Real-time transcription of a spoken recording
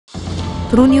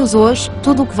News hoje,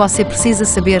 tudo o que você precisa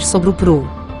saber sobre o Peru.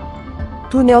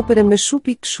 Túnel para Machu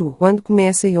Picchu, quando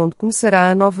começa e onde começará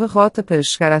a nova rota para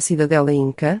chegar à cidadela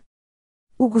Inca?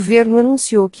 O Governo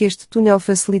anunciou que este túnel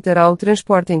facilitará o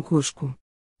transporte em Cusco.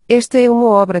 Esta é uma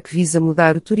obra que visa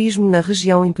mudar o turismo na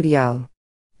região imperial.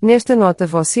 Nesta nota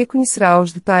você conhecerá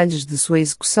os detalhes de sua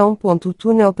execução. O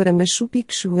túnel para Machu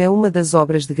Picchu é uma das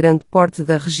obras de grande porte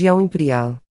da região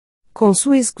imperial. Com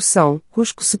sua execução,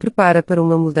 Cusco se prepara para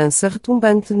uma mudança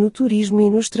retumbante no turismo e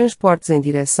nos transportes em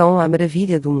direção à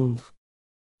maravilha do mundo.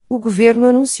 O Governo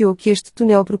anunciou que este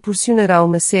túnel proporcionará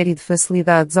uma série de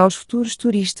facilidades aos futuros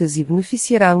turistas e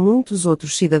beneficiará muitos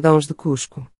outros cidadãos de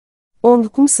Cusco. Onde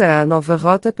começará a nova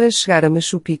rota para chegar a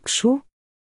Machu Picchu?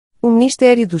 O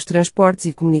Ministério dos Transportes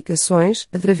e Comunicações,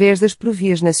 através das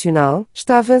Provias Nacional,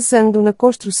 está avançando na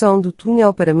construção do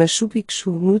túnel para Machu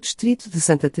Picchu no distrito de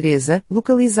Santa Teresa,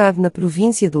 localizado na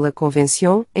província de La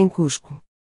Convención, em Cusco.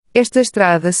 Esta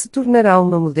estrada se tornará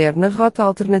uma moderna rota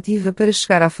alternativa para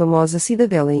chegar à famosa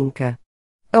cidadela Inca.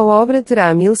 A obra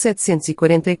terá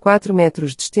 1.744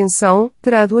 metros de extensão,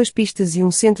 terá 2 pistas e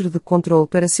um centro de controle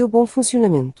para seu bom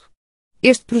funcionamento.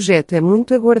 Este projeto é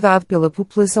muito aguardado pela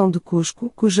população de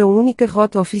Cusco, cuja única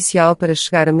rota oficial para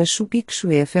chegar a Machu Picchu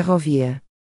é a ferrovia.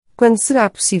 Quando será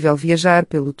possível viajar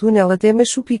pelo túnel até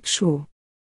Machu Picchu?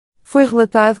 Foi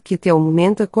relatado que até o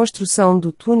momento a construção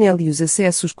do túnel e os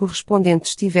acessos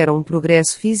correspondentes tiveram um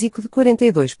progresso físico de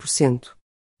 42%.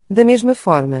 Da mesma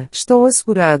forma, estão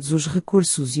assegurados os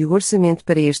recursos e o orçamento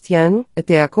para este ano,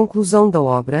 até à conclusão da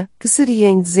obra, que seria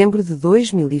em dezembro de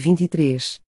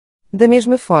 2023. Da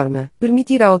mesma forma,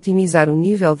 permitirá otimizar o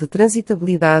nível de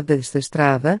transitabilidade desta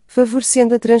estrada,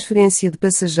 favorecendo a transferência de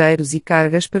passageiros e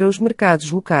cargas para os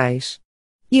mercados locais.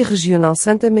 E regional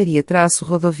Santa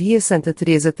Maria-Rodovia Santa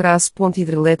Teresa-Ponte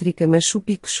Hidrelétrica Machu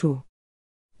Picchu.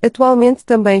 Atualmente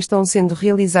também estão sendo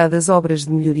realizadas obras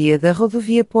de melhoria da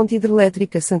rodovia Ponte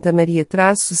Hidrelétrica Santa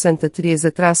Maria-Santa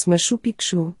Teresa-Machu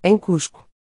Picchu, em Cusco.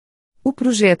 O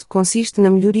projeto consiste na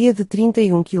melhoria de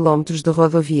 31 km de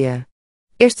rodovia.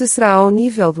 Esta será ao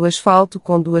nível do asfalto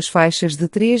com 2 faixas de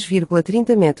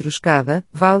 3,30 metros cada,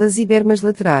 valas e bermas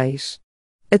laterais.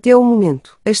 Até o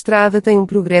momento, a estrada tem um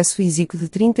progresso físico de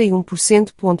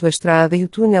 31%. A estrada e o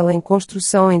túnel em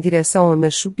construção em direção a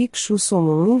Machu Picchu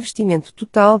somam um investimento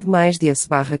total de mais de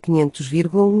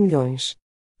S/500,1 milhões.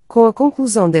 Com a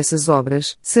conclusão dessas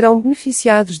obras, serão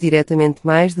beneficiados diretamente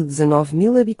mais de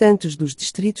 19.000 habitantes dos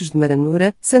distritos de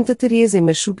Maranura, Santa Teresa e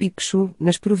Machu Picchu,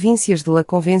 nas províncias de La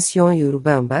Convención e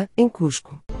Urubamba, em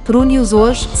Cusco. News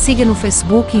hoje, siga no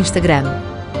Facebook e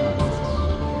Instagram.